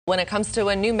When it comes to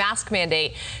a new mask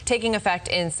mandate taking effect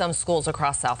in some schools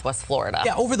across Southwest Florida.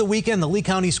 Yeah, over the weekend, the Lee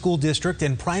County School District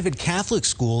and private Catholic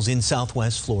schools in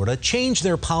Southwest Florida changed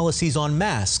their policies on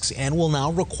masks and will now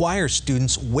require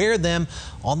students wear them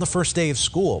on the first day of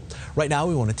school. Right now,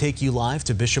 we want to take you live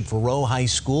to Bishop Verot High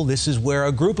School. This is where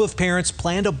a group of parents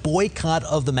planned a boycott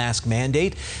of the mask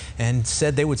mandate and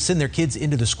said they would send their kids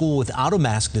into the school without a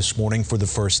mask this morning for the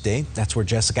first day. That's where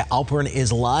Jessica Alpern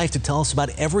is live to tell us about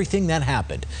everything that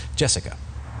happened. Jessica.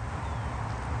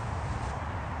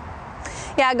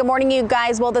 Yeah, good morning, you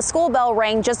guys. Well, the school bell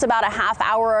rang just about a half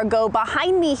hour ago.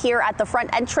 Behind me here at the front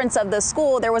entrance of the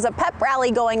school, there was a pep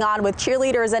rally going on with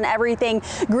cheerleaders and everything,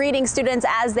 greeting students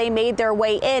as they made their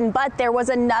way in. But there was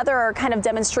another kind of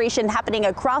demonstration happening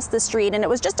across the street, and it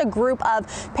was just a group of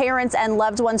parents and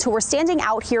loved ones who were standing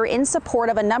out here in support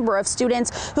of a number of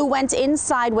students who went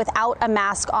inside without a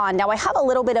mask on. Now, I have a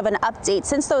little bit of an update.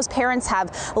 Since those parents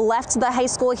have left the high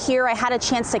school here, I had a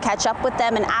chance to catch up with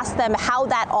them and ask them how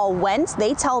that all went.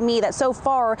 They tell me that so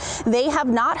far they have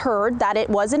not heard that it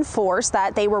was enforced,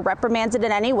 that they were reprimanded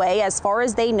in any way. As far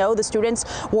as they know, the students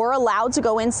were allowed to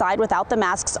go inside without the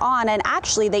masks on. And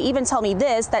actually, they even tell me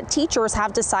this, that teachers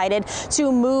have decided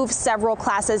to move several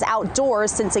classes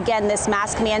outdoors since, again, this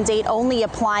mask mandate only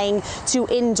applying to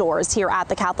indoors here at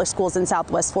the Catholic schools in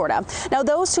Southwest Florida. Now,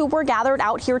 those who were gathered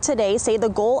out here today say the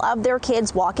goal of their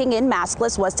kids walking in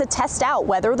maskless was to test out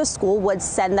whether the school would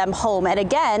send them home. And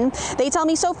again, they tell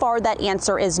me so far that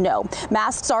answer is no.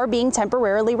 Masks are being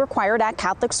temporarily required at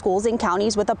Catholic schools in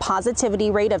counties with a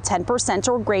positivity rate of 10%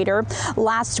 or greater.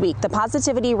 Last week, the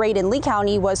positivity rate in Lee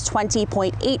County was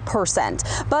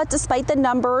 20.8%. But despite the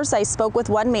numbers, I spoke with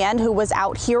one man who was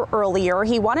out here earlier.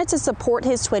 He wanted to support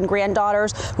his twin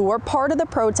granddaughters who were part of the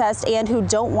protest and who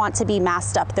don't want to be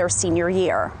masked up their senior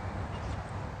year.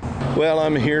 Well,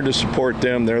 I'm here to support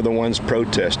them. They're the ones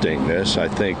protesting this. I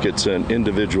think it's an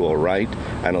individual right.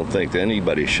 I don't think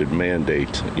anybody should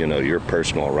mandate, your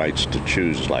personal rights to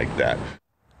choose like that.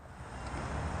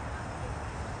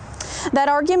 That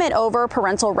argument over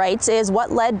parental rights is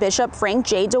what led Bishop Frank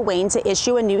J. DeWayne to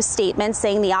issue a new statement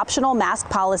saying the optional mask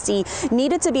policy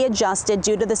needed to be adjusted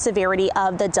due to the severity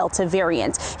of the Delta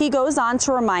variant. He goes on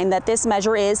to remind that this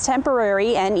measure is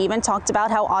temporary and even talked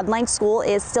about how online school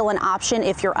is still an option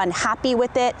if you're unhappy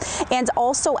with it, and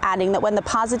also adding that when the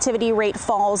positivity rate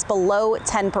falls below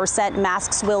 10%,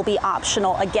 masks will be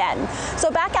optional again.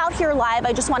 So back out here live,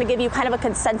 I just want to give you kind of a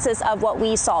consensus of what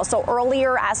we saw. So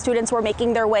earlier, as students were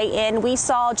making their way in, we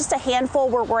saw just a handful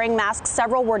were wearing masks.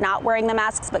 Several were not wearing the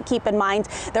masks, but keep in mind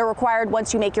they're required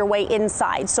once you make your way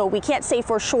inside. So we can't say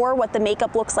for sure what the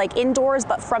makeup looks like indoors,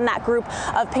 but from that group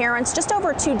of parents, just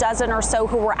over 24 or so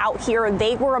who were out here,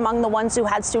 they were among the ones who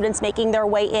had students making their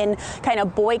way in, kind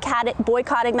of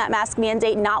boycotting that mask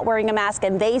mandate, not wearing a mask,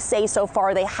 and they say so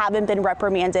far they haven't been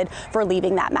reprimanded for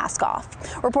leaving that mask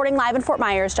off. Reporting live in Fort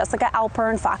Myers, Jessica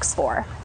Alpern, Fox 4.